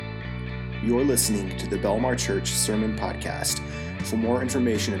You're listening to the Belmar Church Sermon Podcast. For more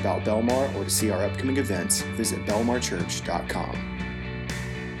information about Belmar or to see our upcoming events, visit belmarchurch.com.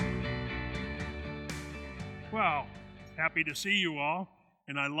 Well, happy to see you all,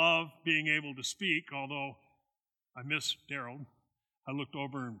 and I love being able to speak, although I miss Daryl. I looked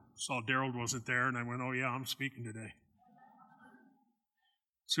over and saw Daryl wasn't there, and I went, oh yeah, I'm speaking today.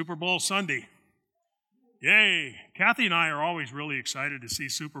 Super Bowl Sunday. Yay! Kathy and I are always really excited to see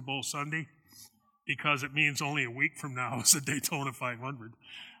Super Bowl Sunday because it means only a week from now is the Daytona 500.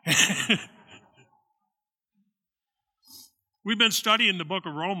 We've been studying the book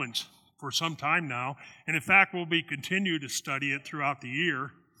of Romans for some time now, and in fact, we'll be continue to study it throughout the year.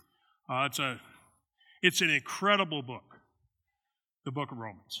 It's an incredible book, the book of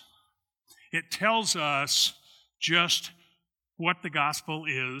Romans. It tells us just what the gospel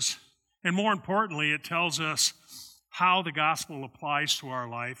is, and more importantly, it tells us how the gospel applies to our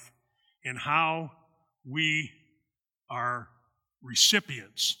life and how we are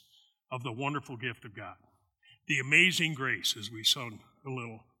recipients of the wonderful gift of God. The amazing grace, as we sung a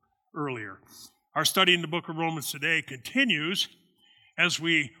little earlier. Our study in the book of Romans today continues as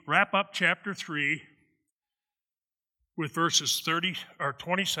we wrap up chapter 3 with verses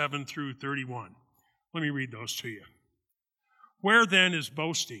 27 through 31. Let me read those to you. Where then is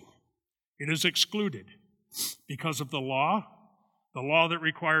boasting? It is excluded. Because of the law that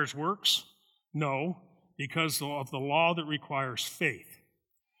requires works? No, because of the law that requires faith.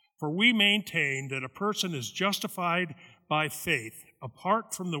 For we maintain that a person is justified by faith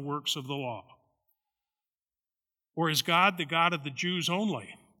apart from the works of the law. Or is God the God of the Jews only?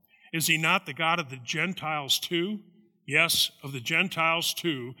 Is he not the God of the Gentiles too? Yes, of the Gentiles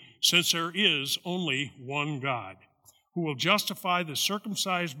too, since there is only one God, who will justify the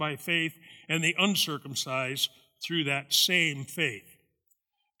circumcised by faith and the uncircumcised through that same faith.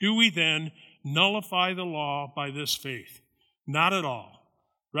 Do we then nullify the law by this faith? Not at all.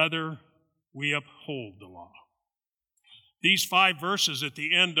 Rather, we uphold the law. These 5 verses at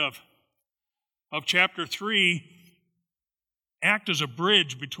the end of chapter 3 act as a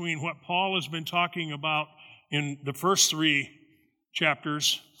bridge between what Paul has been talking about in the first 3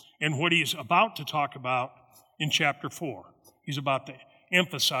 chapters and what he's about to talk about in chapter 4. He's about to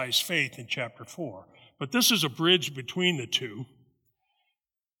emphasize faith in chapter 4. But this is a bridge between the two.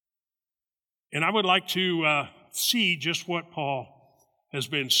 And I would like to see just what Paul has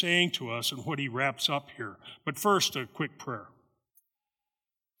been saying to us and what he wraps up here. But first, a quick prayer.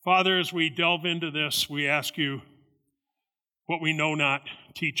 Father, as we delve into this, we ask you, what we know not,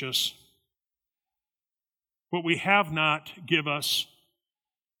 teach us. What we have not, give us.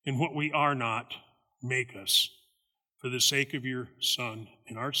 And what we are not, make us. For the sake of your Son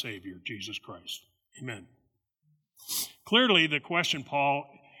and our Savior, Jesus Christ. Amen. Clearly, the question Paul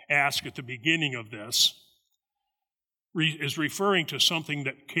asked at the beginning of this is referring to something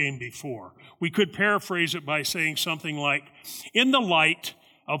that came before. We could paraphrase it by saying something like, in the light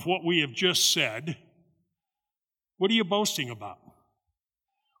of what we have just said, what are you boasting about?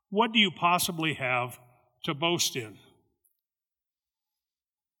 What do you possibly have to boast in?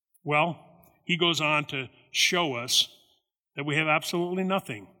 Well, he goes on to show us that we have absolutely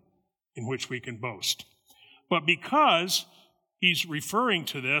nothing in which we can boast. But because he's referring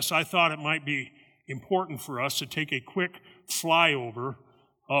to this, I thought it might be important for us to take a quick flyover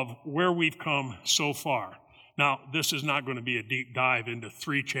of where we've come so far. Now, this is not going to be a deep dive into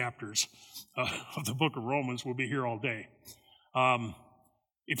 3 chapters of the book of Romans. We'll be here all day.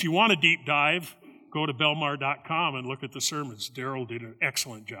 If you want a deep dive, go to belmar.com and look at the sermons. Daryl did an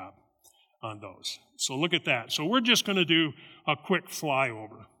excellent job on those. So look at that. So we're just going to do a quick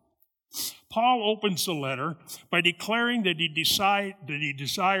flyover. Paul opens the letter by declaring that he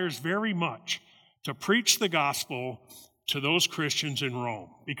desires very much to preach the gospel to those Christians in Rome,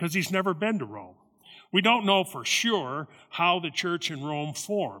 because he's never been to Rome. We don't know for sure how the church in Rome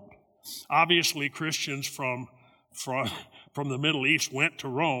formed. Obviously, Christians from the Middle East went to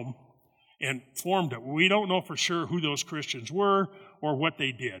Rome and formed it. We don't know for sure who those Christians were or what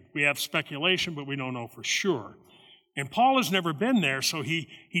they did. We have speculation, but we don't know for sure. And Paul has never been there, so he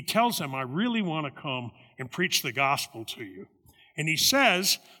tells them, I really want to come and preach the gospel to you. And he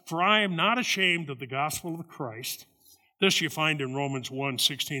says, for I am not ashamed of the gospel of Christ. This you find in Romans 1,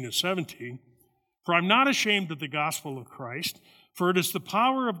 16 and 17. For I'm not ashamed of the gospel of Christ, for it is the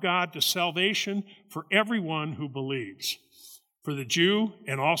power of God to salvation for everyone who believes, for the Jew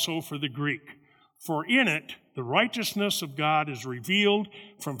and also for the Greek. For in it the righteousness of God is revealed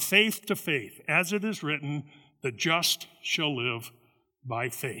from faith to faith, as it is written, the just shall live by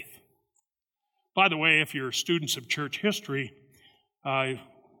faith. By the way, if you're students of church history,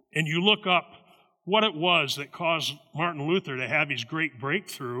 and you look up what it was that caused Martin Luther to have his great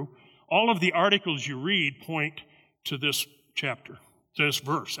breakthrough, all of the articles you read point to this chapter, this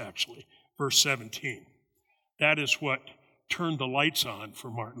verse actually, verse 17. That is what turned the lights on for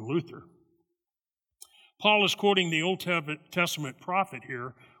Martin Luther. Paul is quoting the Old Testament prophet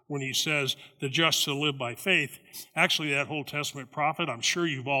here when he says, the just shall live by faith. Actually, that Old Testament prophet, I'm sure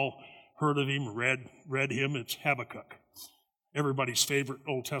you've all heard of him, read him. It's Habakkuk, everybody's favorite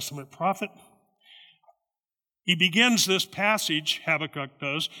Old Testament prophet. He begins this passage, Habakkuk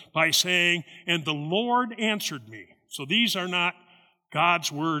does, by saying, and the Lord answered me. So these are not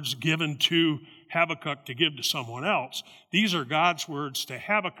God's words given to Habakkuk to give to someone else. These are God's words to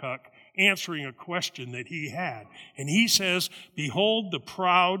Habakkuk answering a question that he had. And he says, behold, the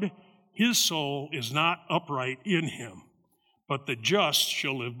proud, his soul is not upright in him, but the just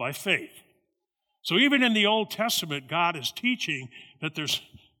shall live by faith. So even in the Old Testament, God is teaching that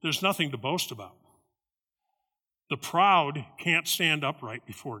there's nothing to boast about. The proud can't stand upright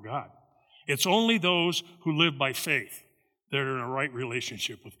before God. It's only those who live by faith that are in a right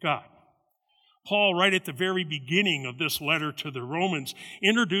relationship with God. Paul, right at the very beginning of this letter to the Romans,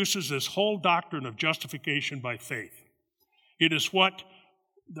 introduces this whole doctrine of justification by faith. It is what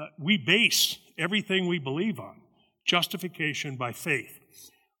we base everything we believe on, justification by faith.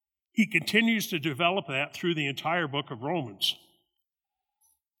 He continues to develop that through the entire book of Romans.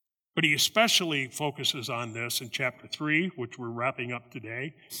 But he especially focuses on this in chapter 3, which we're wrapping up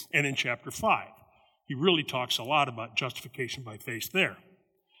today, and in chapter 5. He really talks a lot about justification by faith there.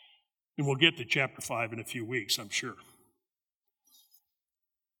 And we'll get to chapter 5 in a few weeks, I'm sure.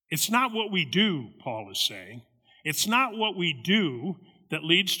 It's not what we do, Paul is saying. It's not what we do that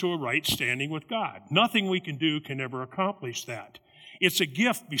leads to a right standing with God. Nothing we can do can ever accomplish that. It's a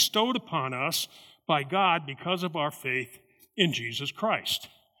gift bestowed upon us by God because of our faith in Jesus Christ.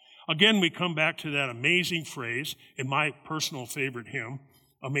 Again, we come back to that amazing phrase in my personal favorite hymn,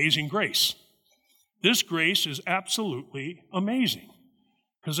 Amazing Grace. This grace is absolutely amazing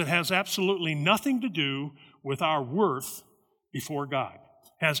because it has absolutely nothing to do with our worth before God.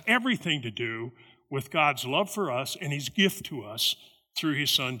 It has everything to do with God's love for us and his gift to us through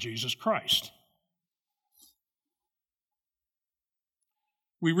his Son, Jesus Christ.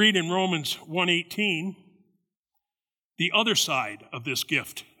 We read in Romans 1:18, the other side of this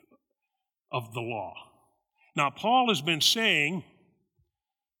gift of the law. Now, Paul has been saying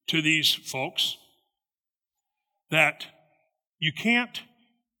to these folks that you can't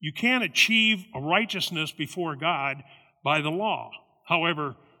achieve a righteousness before God by the law.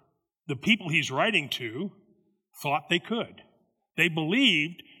 However, the people he's writing to thought they could. They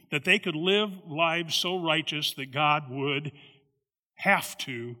believed that they could live lives so righteous that God would have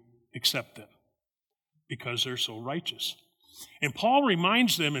to accept them because they're so righteous. And Paul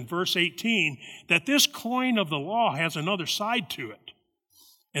reminds them in verse 18 that this coin of the law has another side to it.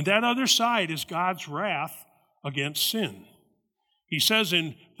 And that other side is God's wrath against sin. He says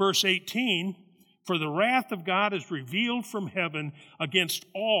in verse 18, for the wrath of God is revealed from heaven against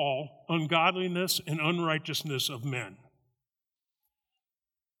all ungodliness and unrighteousness of men.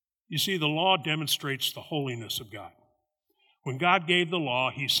 You see, the law demonstrates the holiness of God. When God gave the law,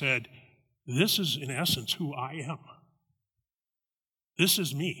 he said, this is in essence who I am. This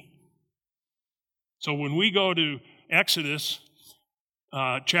is me. So when we go to Exodus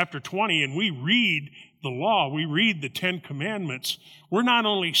chapter 20 and we read the law, we read the 10 Commandments, we're not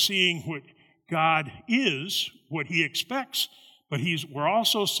only seeing what God is, what he expects, but we're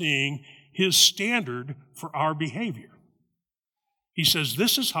also seeing his standard for our behavior. He says,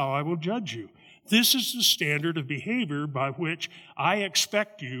 this is how I will judge you. This is the standard of behavior by which I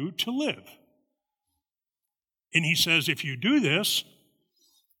expect you to live. And he says, if you do this,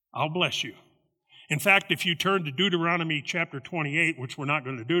 I'll bless you. In fact, if you turn to Deuteronomy chapter 28, which we're not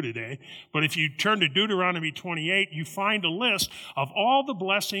going to do today, but if you turn to Deuteronomy 28, you find a list of all the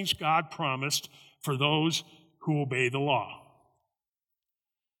blessings God promised for those who obey the law.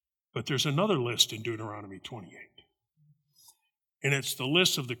 But there's another list in Deuteronomy 28. And it's the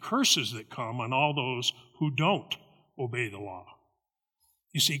list of the curses that come on all those who don't obey the law.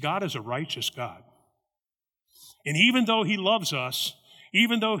 You see, God is a righteous God. And even though he loves us,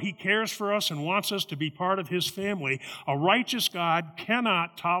 even though he cares for us and wants us to be part of his family, a righteous God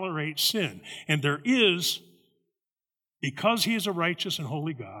cannot tolerate sin. And there is, because he is a righteous and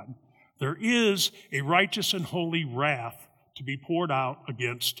holy God, there is a righteous and holy wrath to be poured out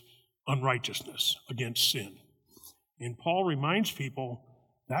against unrighteousness, against sin. And Paul reminds people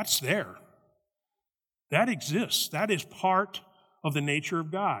that's there. That exists. That is part of the nature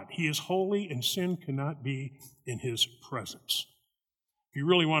of God. He is holy and sin cannot be in his presence. If you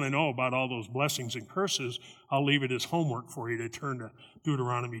really want to know about all those blessings and curses, I'll leave it as homework for you to turn to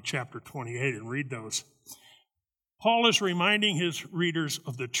Deuteronomy chapter 28 and read those. Paul is reminding his readers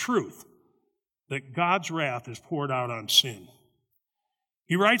of the truth that God's wrath is poured out on sin.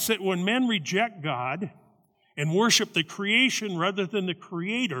 He writes that when men reject God and worship the creation rather than the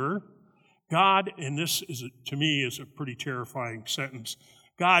Creator, God, and this is, to me, is a pretty terrifying sentence,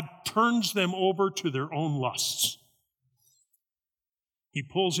 God turns them over to their own lusts. He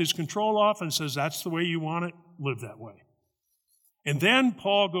pulls his control off and says, that's the way you want it, live that way. And then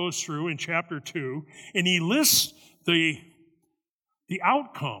Paul goes through in chapter 2, and he lists the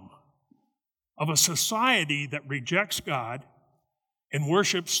outcome of a society that rejects God and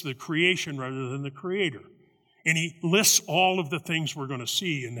worships the creation rather than the Creator. And he lists all of the things we're going to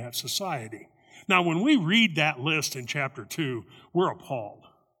see in that society. Now, when we read that list in chapter 2, we're appalled.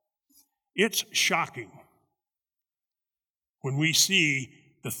 It's shocking when we see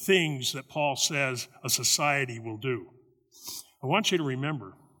the things that Paul says a society will do. I want you to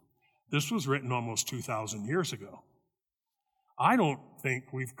remember, this was written almost 2,000 years ago. I don't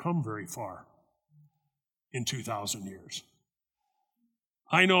think we've come very far in 2,000 years.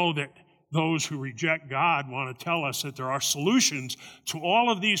 I know that those who reject God want to tell us that there are solutions to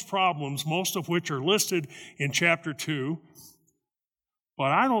all of these problems, most of which are listed in chapter 2,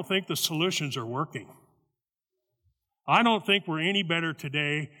 but I don't think the solutions are working. I don't think we're any better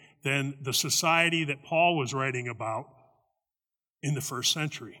today than the society that Paul was writing about in the first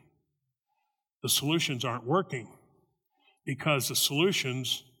century. The solutions aren't working because the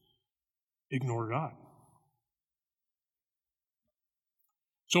solutions ignore God.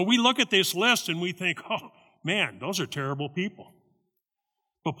 So we look at this list and we think, oh, man, those are terrible people.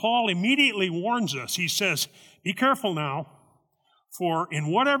 But Paul immediately warns us. He says, be careful now, for in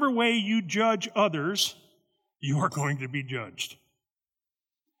whatever way you judge others, you are going to be judged.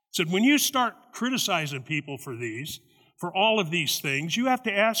 He said, when you start criticizing people for all of these things, you have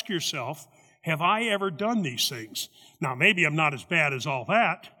to ask yourself, have I ever done these things? Now, maybe I'm not as bad as all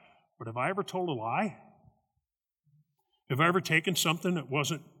that, but have I ever told a lie? Have I ever taken something that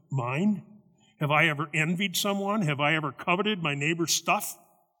wasn't mine? Have I ever envied someone? Have I ever coveted my neighbor's stuff?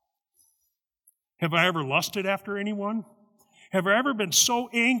 Have I ever lusted after anyone? Have I ever been so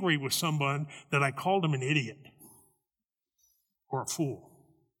angry with someone that I called him an idiot or a fool?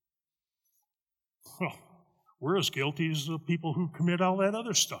 Well, we're as guilty as the people who commit all that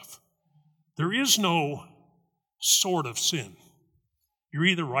other stuff. There is no sort of sin. You're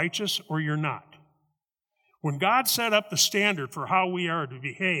either righteous or you're not. When God set up the standard for how we are to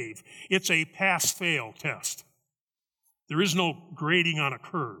behave, it's a pass-fail test. There is no grading on a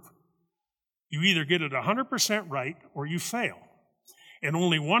curve. You either get it 100% right or you fail. And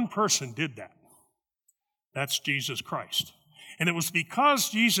only one person did that. That's Jesus Christ. And it was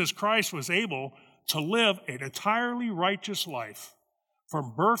because Jesus Christ was able to live an entirely righteous life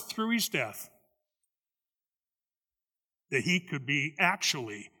from birth through his death that he could be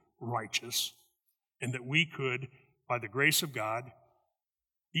actually righteous, and that we could, by the grace of God,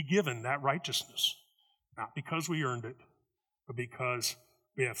 be given that righteousness. Not because we earned it, but because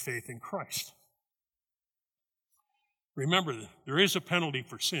we have faith in Christ. Remember, there is a penalty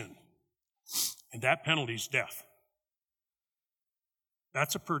for sin, and that penalty is death.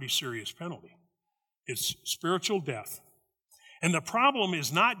 That's a pretty serious penalty. It's spiritual death. And the problem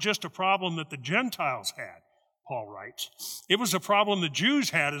is not just a problem that the Gentiles had, Paul writes. It was a problem the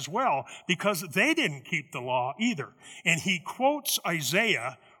Jews had as well, because they didn't keep the law either. And he quotes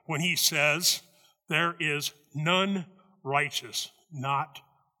Isaiah when he says, there is none righteous, not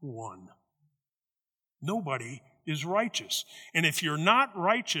one. Nobody is righteous. And if you're not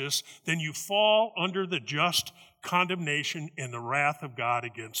righteous, then you fall under the just condemnation and the wrath of God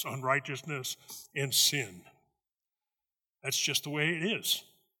against unrighteousness and sin. That's just the way it is.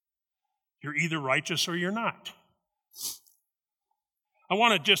 You're either righteous or you're not. I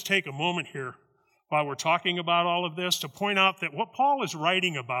want to just take a moment here while we're talking about all of this to point out that what Paul is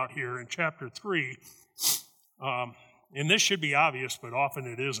writing about here in chapter 3, and this should be obvious, but often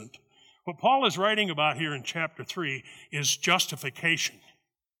it isn't. What Paul is writing about here in chapter 3 is justification.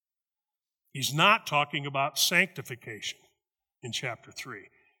 He's not talking about sanctification in chapter 3.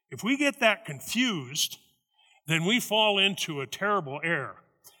 If we get that confused, then we fall into a terrible error.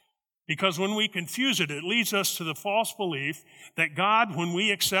 Because when we confuse it, it leads us to the false belief that God, when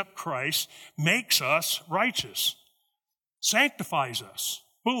we accept Christ, makes us righteous, sanctifies us.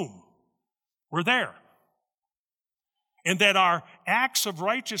 Boom, we're there. And that our acts of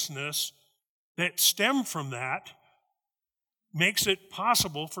righteousness that stem from that makes it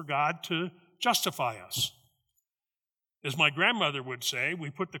possible for God to justify us. As my grandmother would say, we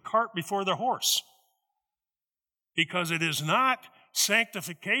put the cart before the horse. Because it is not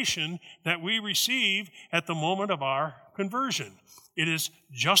sanctification that we receive at the moment of our conversion. It is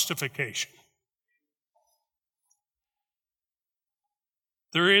justification.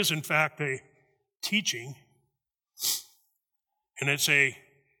 There is, in fact, a teaching, and it's a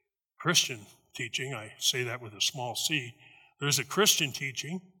Christian teaching. I say that with a small c. There's a Christian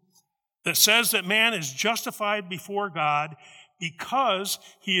teaching that says that man is justified before God because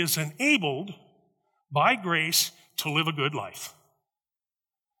he is enabled by grace to live a good life.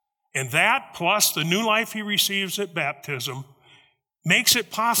 And that, plus the new life he receives at baptism, makes it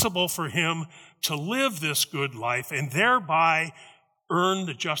possible for him to live this good life and thereby earn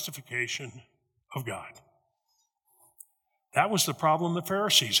the justification of God. That was the problem the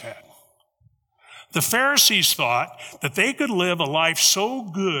Pharisees had. The Pharisees thought that they could live a life so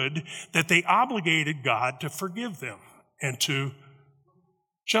good that they obligated God to forgive them and to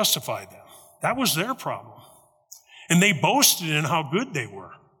justify them. That was their problem. And they boasted in how good they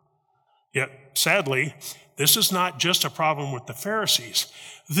were. Yet, sadly, this is not just a problem with the Pharisees.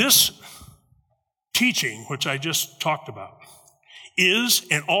 This teaching, which I just talked about, is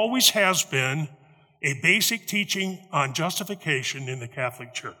and always has been a basic teaching on justification in the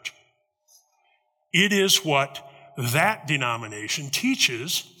Catholic Church. It is what that denomination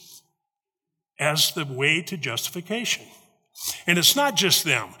teaches as the way to justification. And it's not just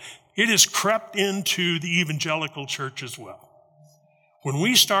them. It has crept into the evangelical church as well. When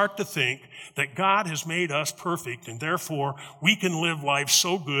we start to think that God has made us perfect and therefore we can live life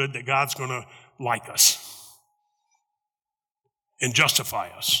so good that God's going to like us and justify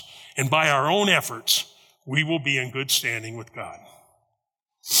us, and by our own efforts, we will be in good standing with God.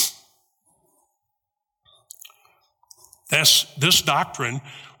 This doctrine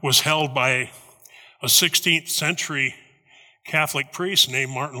was held by a 16th century Catholic priest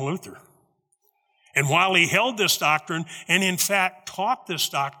named Martin Luther. And while he held this doctrine, and in fact taught this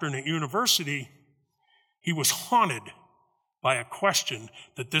doctrine at university, he was haunted by a question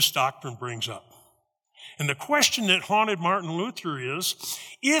that this doctrine brings up. And the question that haunted Martin Luther is,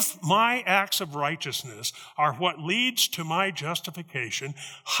 if my acts of righteousness are what leads to my justification,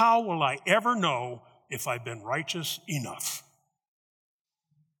 how will I ever know if I've been righteous enough?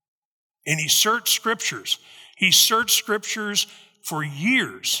 And he searched scriptures. He searched scriptures for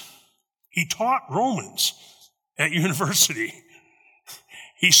years. He taught Romans at university.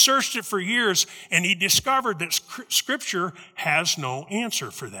 He searched it for years, and he discovered that Scripture has no answer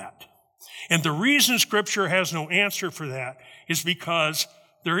for that. And the reason Scripture has no answer for that is because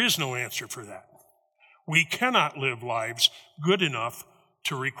there is no answer for that. We cannot live lives good enough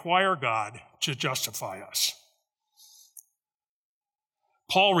to require God to justify us.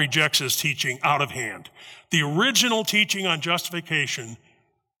 Paul rejects his teaching out of hand. The original teaching on justification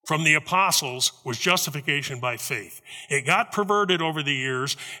from the apostles was justification by faith. It got perverted over the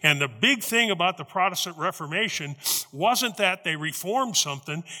years, and the big thing about the Protestant Reformation wasn't that they reformed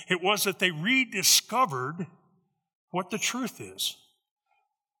something, it was that they rediscovered what the truth is.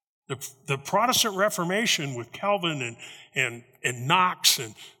 The Protestant Reformation with Calvin and Knox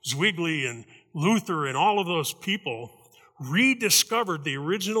and Zwingli and Luther and all of those people rediscovered the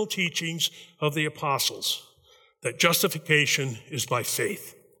original teachings of the apostles, that justification is by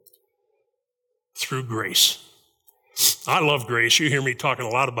faith through grace. I love grace. You hear me talking a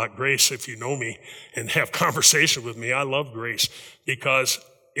lot about grace if you know me and have conversation with me. I love grace because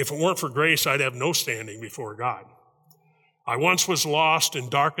if it weren't for grace, I'd have no standing before God. I once was lost in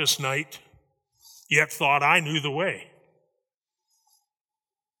darkest night, yet thought I knew the way.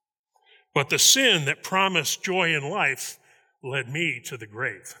 But the sin that promised joy in life led me to the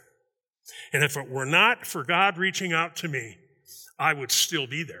grave. And if it were not for God reaching out to me, I would still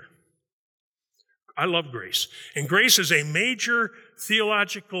be there. I love grace. And grace is a major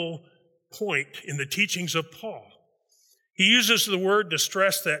theological point in the teachings of Paul. He uses the word to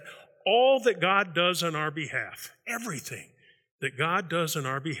stress that all that God does on our behalf, everything that God does on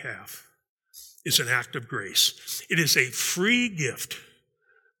our behalf, is an act of grace. It is a free gift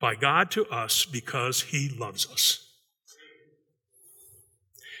by God to us because he loves us.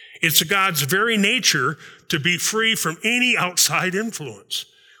 It's God's very nature to be free from any outside influence.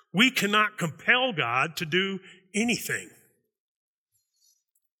 We cannot compel God to do anything.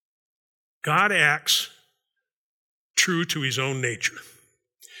 God acts true to his own nature.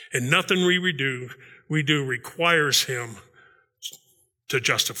 And nothing we do requires him to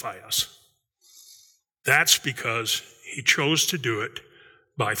justify us. That's because he chose to do it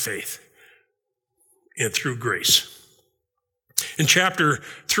by faith and through grace. In chapter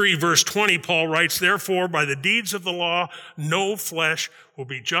 3, verse 20, Paul writes, "Therefore, by the deeds of the law, no flesh will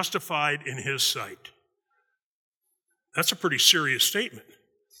be justified in his sight." That's a pretty serious statement.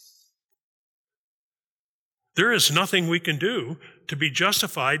 There is nothing we can do to be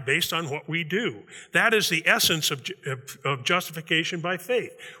justified based on what we do. That is the essence of justification by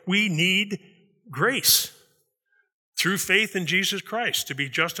faith. We need grace through faith in Jesus Christ to be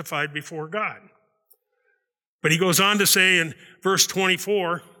justified before God. But he goes on to say in verse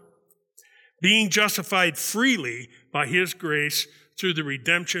 24, being justified freely by his grace through the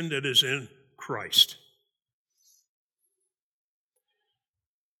redemption that is in Christ.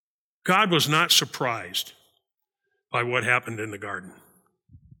 God was not surprised by what happened in the garden.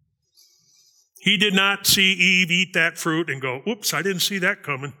 He did not see Eve eat that fruit and go, "Oops, I didn't see that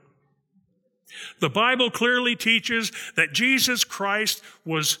coming." The Bible clearly teaches that Jesus Christ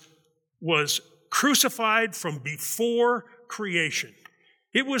was crucified from before creation.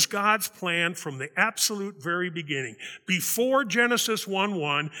 It was God's plan from the absolute very beginning. Before Genesis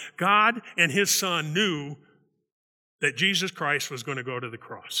 1:1, God and his Son knew that Jesus Christ was going to go to the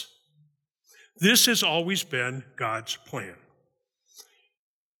cross. This has always been God's plan.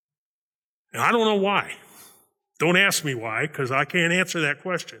 And I don't know why. Don't ask me why, because I can't answer that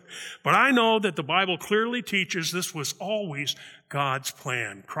question. But I know that the Bible clearly teaches this was always God's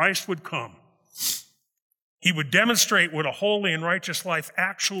plan. Christ would come. He would demonstrate what a holy and righteous life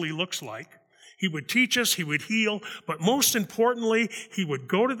actually looks like. He would teach us, he would heal, but most importantly, he would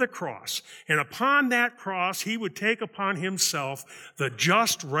go to the cross. And upon that cross, he would take upon himself the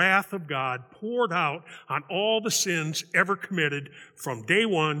just wrath of God poured out on all the sins ever committed from day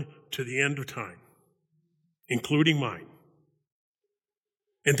one to the end of time, including mine.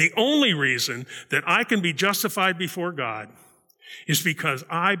 And the only reason that I can be justified before God is because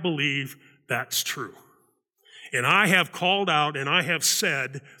I believe that's true. And I have called out and I have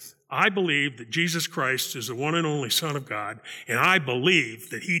said, I believe that Jesus Christ is the one and only Son of God, and I believe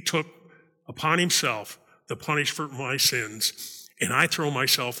that he took upon himself the punishment for my sins, and I throw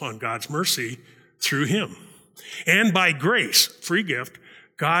myself on God's mercy through him. And by grace, free gift,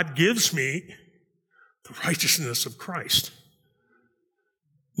 God gives me the righteousness of Christ.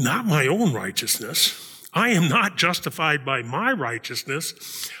 Not my own righteousness. I am not justified by my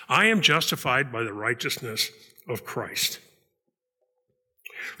righteousness. I am justified by the righteousness of Christ.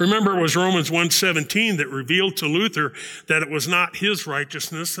 Remember, it was Romans 1:17 that revealed to Luther that it was not his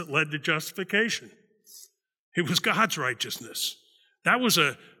righteousness that led to justification. It was God's righteousness. That was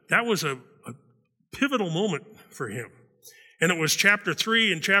a pivotal moment for him. And it was chapter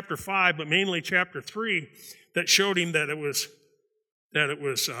 3 and chapter 5, but mainly chapter 3, that showed him that it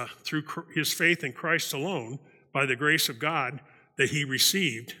was through his faith in Christ alone, by the grace of God, that he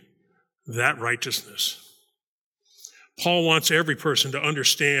received that righteousness. Paul wants every person to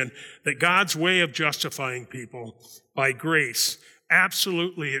understand that God's way of justifying people by grace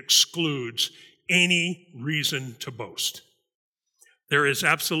absolutely excludes any reason to boast. There is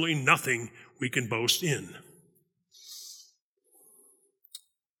absolutely nothing we can boast in.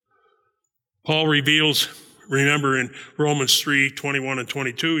 Paul reveals, remember in Romans 3:21 and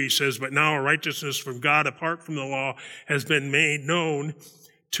 22, he says, "But now a righteousness from God apart from the law has been made known.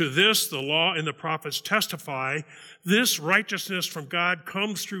 To this the law and the prophets testify. This righteousness from God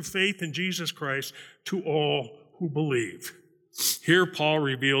comes through faith in Jesus Christ to all who believe." Here Paul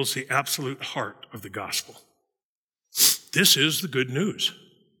reveals the absolute heart of the gospel. This is the good news.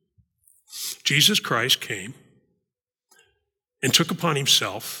 Jesus Christ came and took upon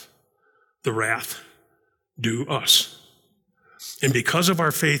himself the wrath due us. And because of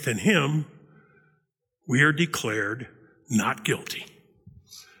our faith in him, we are declared not guilty.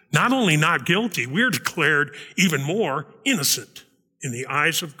 Not only not guilty, we're declared even more innocent in the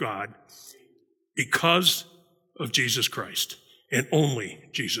eyes of God because of Jesus Christ and only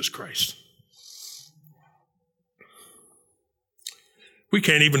Jesus Christ. We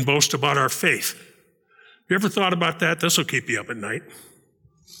can't even boast about our faith. You ever thought about that? This will keep you up at night.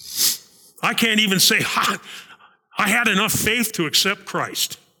 I can't even say, I had enough faith to accept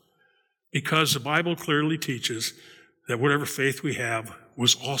Christ, because the Bible clearly teaches that whatever faith we have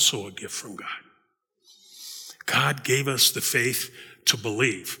was also a gift from God. God gave us the faith to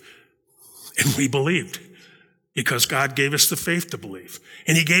believe, and we believed because God gave us the faith to believe.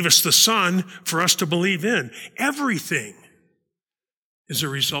 And he gave us the Son for us to believe in. Everything is a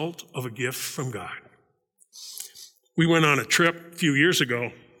result of a gift from God. We went on a trip a few years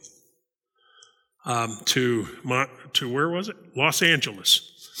ago to where was it? Los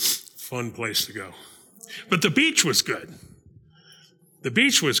Angeles. Fun place to go. But the beach was good. The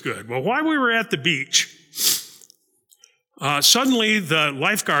beach was good. Well, while we were at the beach, Suddenly, the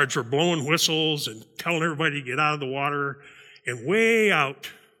lifeguards were blowing whistles and telling everybody to get out of the water. And way out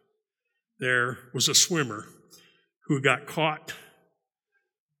there was a swimmer who got caught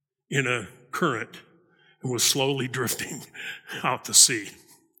in a current and was slowly drifting out to sea.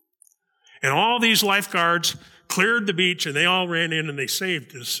 And all these lifeguards cleared the beach, and they all ran in and they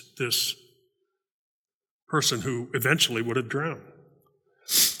saved this person who eventually would have drowned.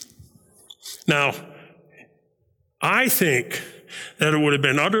 Now, I think that it would have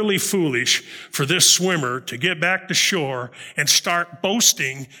been utterly foolish for this swimmer to get back to shore and start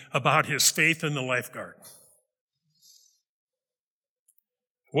boasting about his faith in the lifeguard.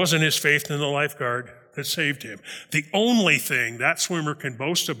 It wasn't his faith in the lifeguard that saved him. The only thing that swimmer can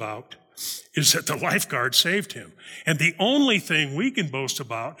boast about is that the lifeguard saved him. And the only thing we can boast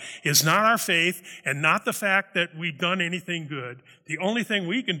about is not our faith and not the fact that we've done anything good. The only thing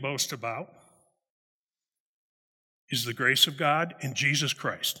we can boast about is the grace of God in Jesus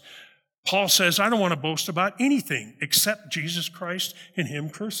Christ. Paul says, I don't want to boast about anything except Jesus Christ and Him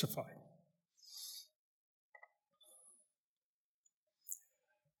crucified.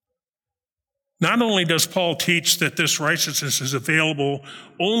 Not only does Paul teach that this righteousness is available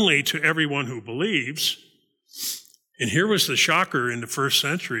only to everyone who believes, and here was the shocker in the first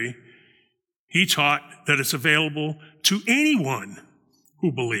century, he taught that it's available to anyone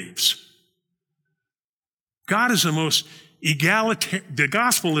who believes. The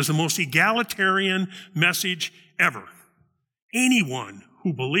gospel is the most egalitarian message ever. Anyone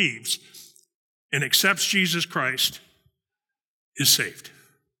who believes and accepts Jesus Christ is saved.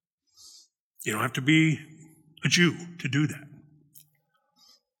 You don't have to be a Jew to do that.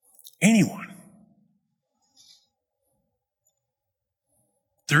 Anyone.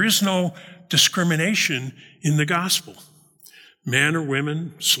 There is no discrimination in the gospel. Man or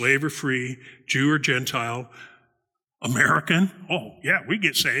women, slave or free, Jew or Gentile, American. Oh, yeah, we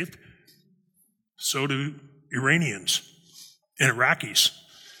get saved. So do Iranians and Iraqis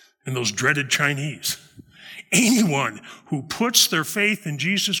and those dreaded Chinese. Anyone who puts their faith in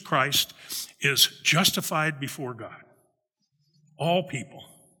Jesus Christ is justified before God. All people.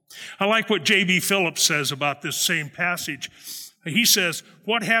 I like what J.B. Phillips says about this same passage. He says,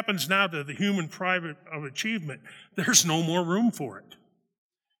 what happens now to the human pride of achievement? There's no more room for it.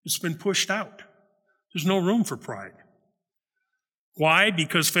 It's been pushed out. There's no room for pride. Why?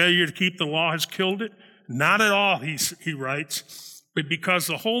 Because failure to keep the law has killed it? Not at all, he writes, but because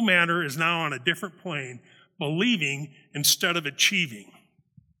the whole matter is now on a different plane, believing instead of achieving.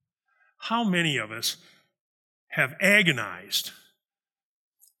 How many of us have agonized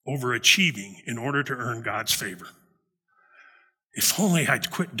over achieving in order to earn God's favor? If only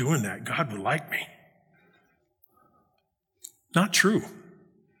I'd quit doing that, God would like me. Not true.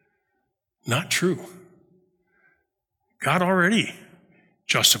 Not true. God already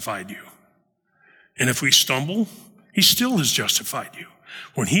justified you. And if we stumble, He still has justified you.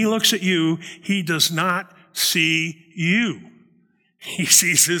 When He looks at you, He does not see you. He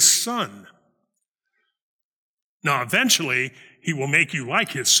sees His Son. Now, eventually, He will make you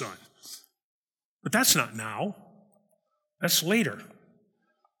like His Son. But that's not now. That's later.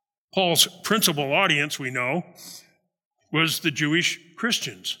 Paul's principal audience, we know, was the Jewish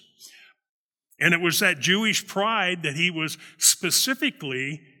Christians. And it was that Jewish pride that he was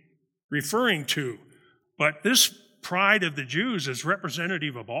specifically referring to. But this pride of the Jews is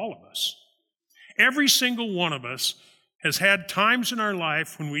representative of all of us. Every single one of us has had times in our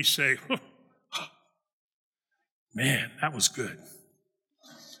life when we say, man, that was good.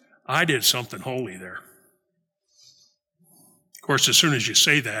 I did something holy there. Of course, as soon as you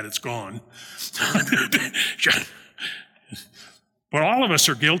say that, it's gone. But all of us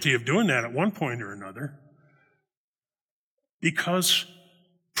are guilty of doing that at one point or another because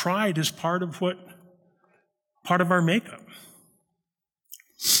pride is part of our makeup.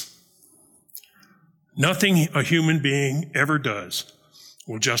 Nothing a human being ever does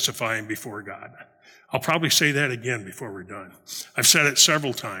will justify him before God. I'll probably say that again before we're done. I've said it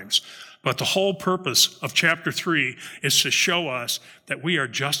several times. But the whole purpose of chapter 3 is to show us that we are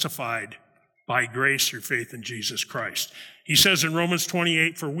justified by grace through faith in Jesus Christ. He says in Romans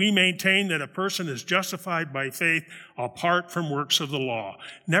 28, for we maintain that a person is justified by faith apart from works of the law.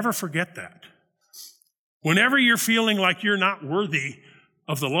 Never forget that. Whenever you're feeling like you're not worthy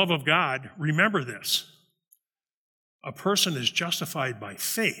of the love of God, remember this. A person is justified by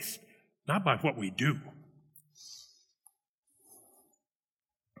faith, not by what we do.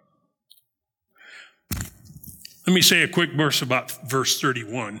 Let me say a quick verse about verse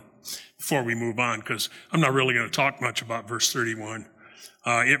 31 before we move on, because I'm not really going to talk much about verse 31.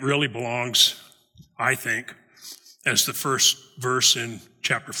 It really belongs, I think, as the first verse in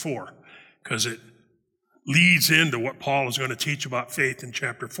chapter 4, because it leads into what Paul is going to teach about faith in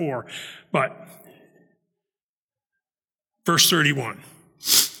chapter 4. But verse 31,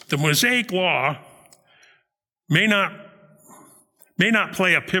 the Mosaic law may not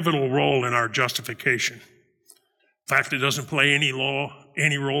play a pivotal role in our justification. In fact, it doesn't play any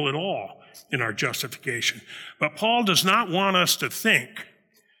role at all in our justification. But Paul does not want us to think,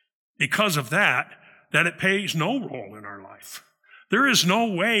 because of that it plays no role in our life. There is no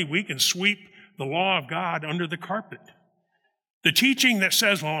way we can sweep the law of God under the carpet. The teaching that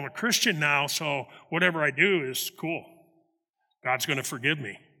says, well, I'm a Christian now, so whatever I do is cool. God's going to forgive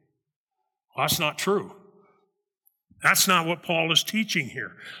me. Well, that's not true. That's not what Paul is teaching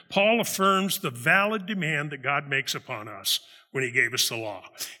here. Paul affirms the valid demand that God makes upon us when he gave us the law.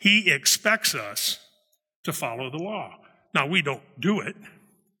 He expects us to follow the law. Now, we don't do it.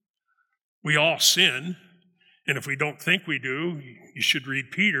 We all sin. And if we don't think we do, you should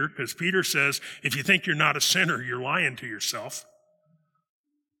read Peter, because Peter says, if you think you're not a sinner, you're lying to yourself.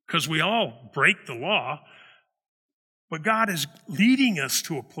 Because we all break the law. But God is leading us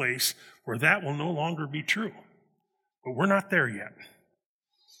to a place where that will no longer be true. But we're not there yet.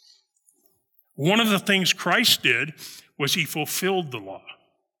 One of the things Christ did was he fulfilled the law.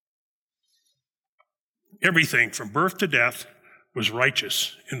 Everything from birth to death was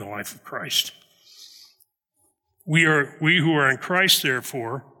righteous in the life of Christ. We who are in Christ,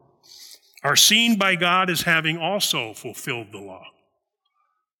 therefore, are seen by God as having also fulfilled the law.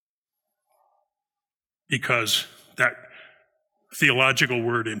 Because that theological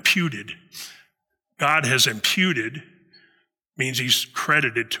word imputed, God has imputed, means he's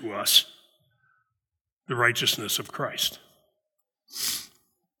credited to us the righteousness of Christ.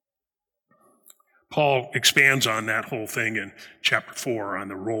 Paul expands on that whole thing in chapter 4 on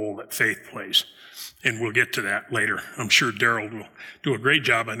the role that faith plays. And we'll get to that later. I'm sure Daryl will do a great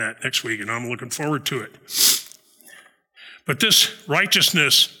job on that next week, and I'm looking forward to it. But this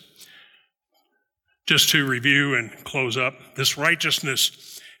righteousness, just to review and close up, this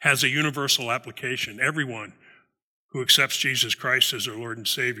righteousness has a universal application. Everyone who accepts Jesus Christ as their Lord and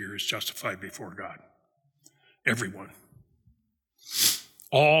Savior is justified before God. Everyone.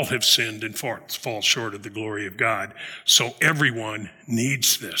 All have sinned and fall short of the glory of God. So everyone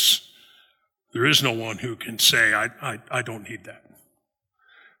needs this. There is no one who can say, I don't need that.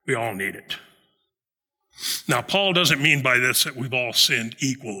 We all need it. Now, Paul doesn't mean by this that we've all sinned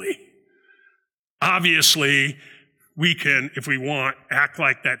equally. Obviously, we can, if we want, act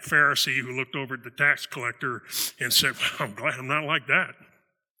like that Pharisee who looked over at the tax collector and said, well, I'm glad I'm not like that.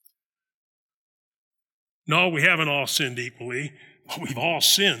 No, we haven't all sinned equally, but we've all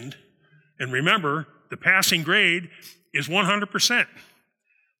sinned. And remember, the passing grade is 100%.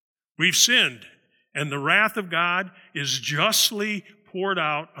 We've sinned, and the wrath of God is justly poured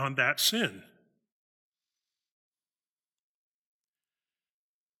out on that sin.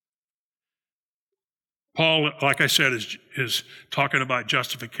 Paul, like I said, is talking about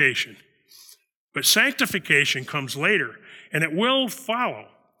justification. But sanctification comes later, and it will follow,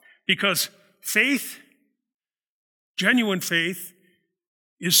 because faith, genuine faith,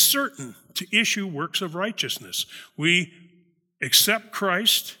 is certain to issue works of righteousness. We accept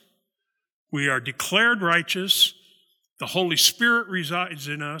Christ. We are declared righteous. The Holy Spirit resides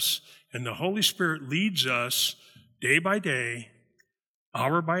in us, and the Holy Spirit leads us day by day,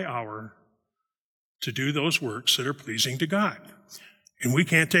 hour by hour, to do those works that are pleasing to God. And we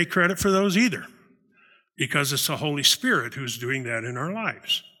can't take credit for those either, because it's the Holy Spirit who's doing that in our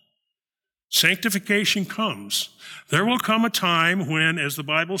lives. Sanctification comes. There will come a time when, as the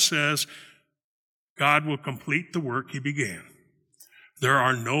Bible says, God will complete the work he began. There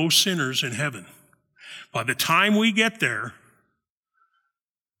are no sinners in heaven. By the time we get there,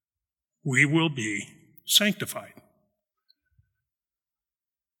 we will be sanctified.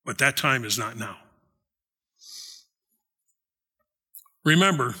 But that time is not now.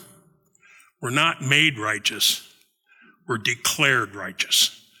 Remember, we're not made righteous. We're declared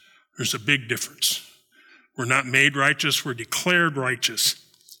righteous. There's a big difference. We're not made righteous. We're declared righteous.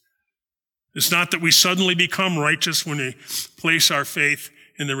 It's not that we suddenly become righteous when we place our faith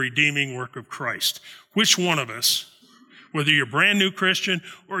in the redeeming work of Christ. Which one of us, whether you're a brand new Christian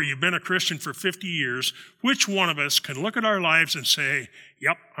or you've been a Christian for 50 years, which one of us can look at our lives and say,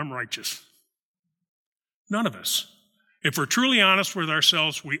 yep, I'm righteous? None of us. If we're truly honest with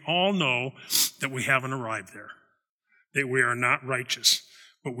ourselves, we all know that we haven't arrived there, that we are not righteous,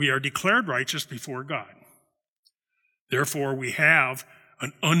 but we are declared righteous before God. Therefore, we have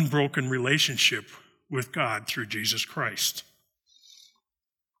an unbroken relationship with God through Jesus Christ.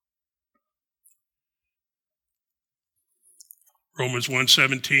 Romans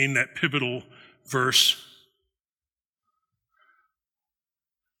 1:17, that pivotal verse,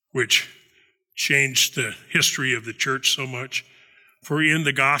 which changed the history of the church so much. For in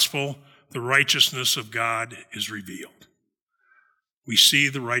the gospel, the righteousness of God is revealed. We see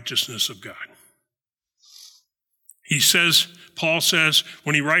the righteousness of God. Paul says,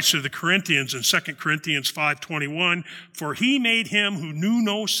 when he writes to the Corinthians in 2 Corinthians 5:21, for he made him who knew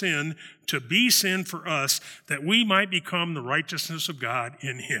no sin to be sin for us, that we might become the righteousness of God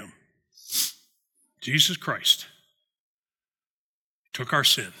in him. Jesus Christ took our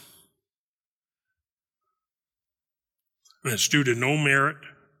sin. And it's due to no merit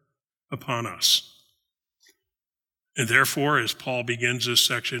upon us. And therefore, as Paul begins this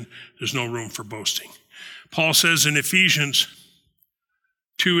section, there's no room for boasting. Paul says in Ephesians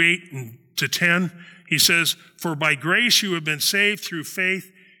 2:8-10, he says, for by grace you have been saved through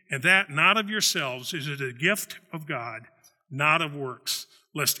faith, and that not of yourselves, is it a gift of God, not of works,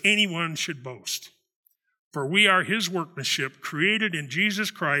 lest anyone should boast. For we are his workmanship, created in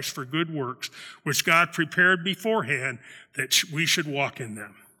Jesus Christ for good works, which God prepared beforehand that we should walk in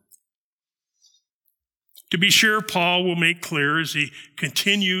them. To be sure, Paul will make clear as he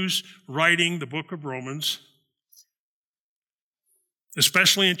continues writing the book of Romans,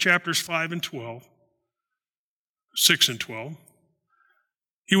 especially in chapters 5 and 12, 6 and 12,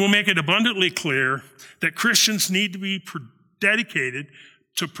 he will make it abundantly clear that Christians need to be dedicated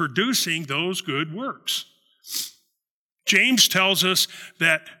to producing those good works. James tells us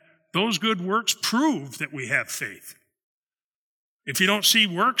that those good works prove that we have faith. If you don't see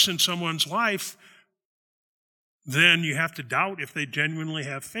works in someone's life, then you have to doubt if they genuinely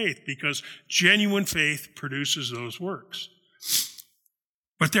have faith, because genuine faith produces those works.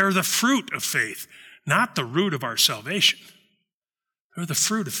 But they're the fruit of faith, not the root of our salvation. They're the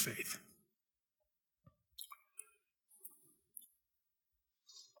fruit of faith.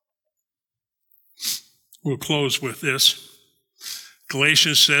 We'll close with this.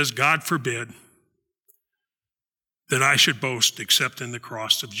 Galatians says, God forbid that I should boast except in the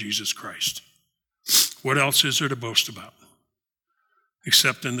cross of Jesus Christ. What else is there to boast about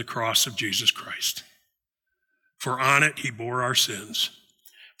except in the cross of Jesus Christ? For on it he bore our sins.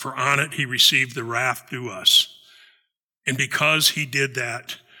 For on it he received the wrath due us. And because he did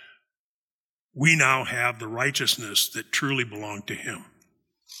that, we now have the righteousness that truly belonged to him.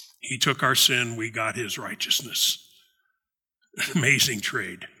 He took our sin, we got his righteousness. Amazing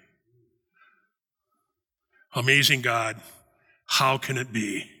trade. Amazing God, how can it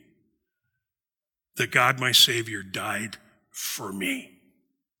be that God, my Savior, died for me?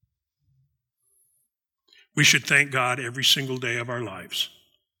 We should thank God every single day of our lives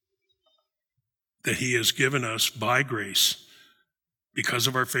that he has given us by grace, because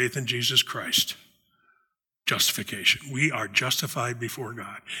of our faith in Jesus Christ, justification. We are justified before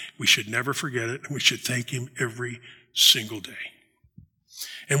God. We should never forget it, and we should thank him every single day.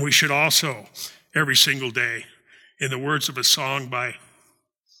 And we should also, every single day, in the words of a song by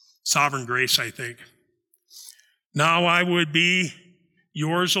Sovereign Grace, I think, now I would be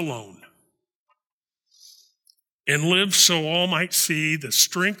yours alone and live so all might see the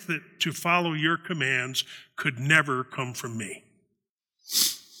strength that to follow your commands could never come from me.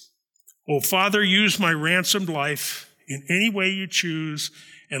 Oh, Father, use my ransomed life in any way you choose,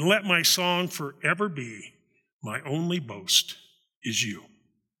 and let my song forever be, my only boast is you.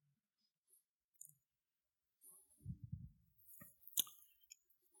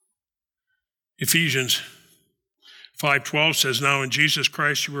 Ephesians 5:12 says, now in Jesus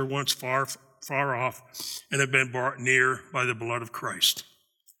Christ you were once far off and have been brought near by the blood of Christ.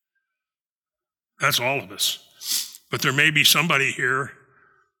 That's all of us. But there may be somebody here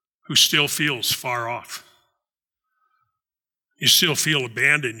who still feels far off. You still feel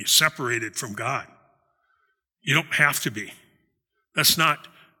abandoned, you're separated from God. You don't have to be. That's not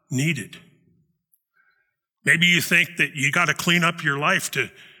needed. Maybe you think that you got to clean up your life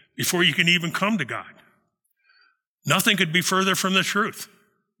before you can even come to God. Nothing could be further from the truth.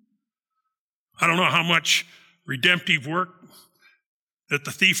 I don't know how much redemptive work that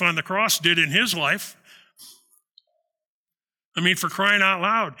the thief on the cross did in his life. I mean, for crying out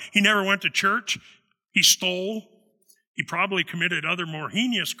loud, he never went to church. He stole. He probably committed other more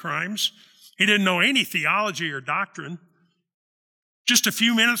heinous crimes. He didn't know any theology or doctrine. Just a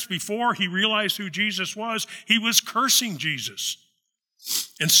few minutes before he realized who Jesus was, he was cursing Jesus.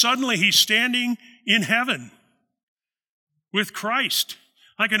 And suddenly he's standing in heaven with Christ.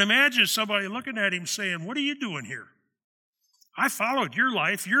 I can imagine somebody looking at him saying, what are you doing here? I followed your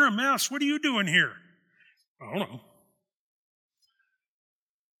life. You're a mess. What are you doing here? I don't know.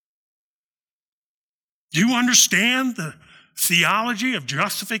 Do you understand theology of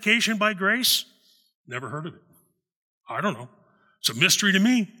justification by grace? Never heard of it. I don't know. It's a mystery to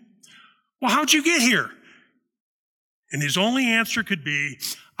me. Well, how'd you get here? And his only answer could be,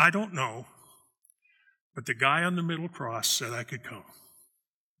 I don't know, but the guy on the middle cross said I could come.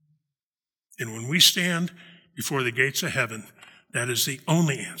 And when we stand before the gates of heaven, that is the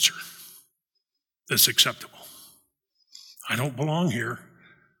only answer that's acceptable. I don't belong here,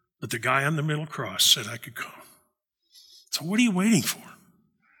 but the guy on the middle cross said I could come. So what are you waiting for?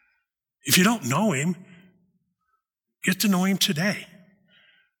 If you don't know him, get to know him today.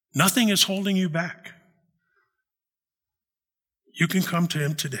 Nothing is holding you back. You can come to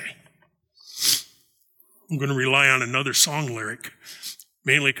him today. I'm going to rely on another song lyric,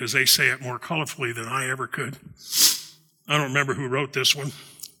 mainly because they say it more colorfully than I ever could. I don't remember who wrote this one.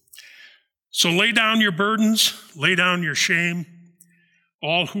 So lay down your burdens, lay down your shame.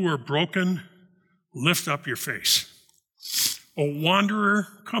 All who are broken, lift up your face. O wanderer,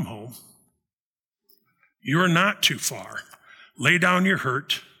 come home. You're not too far. Lay down your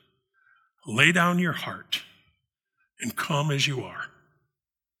hurt, lay down your heart, and come as you are.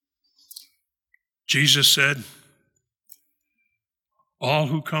 Jesus said, all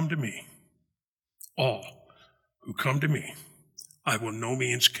who come to me, I will no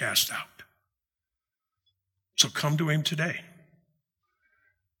means cast out. So come to him today.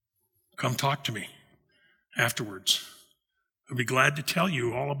 Come talk to me afterwards. I'll be glad to tell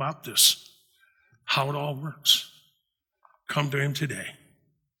you all about this, how it all works. Come to him today.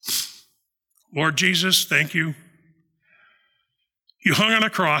 Lord Jesus, thank you. You hung on a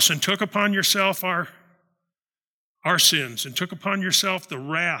cross and took upon yourself our sins and took upon yourself the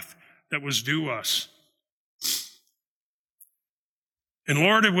wrath that was due us. And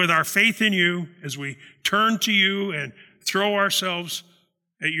Lord, with our faith in you, as we turn to you and throw ourselves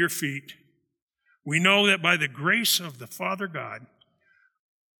at your feet, we know that by the grace of the Father God,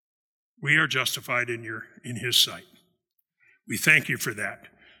 we are justified in his sight. We thank you for that.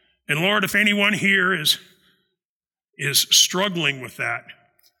 And Lord, if anyone here is struggling with that,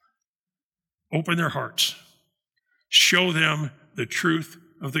 open their hearts. Show them the truth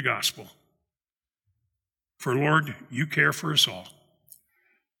of the gospel. For Lord, you care for us all.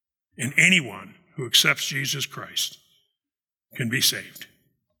 And anyone who accepts Jesus Christ can be saved.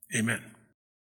 Amen.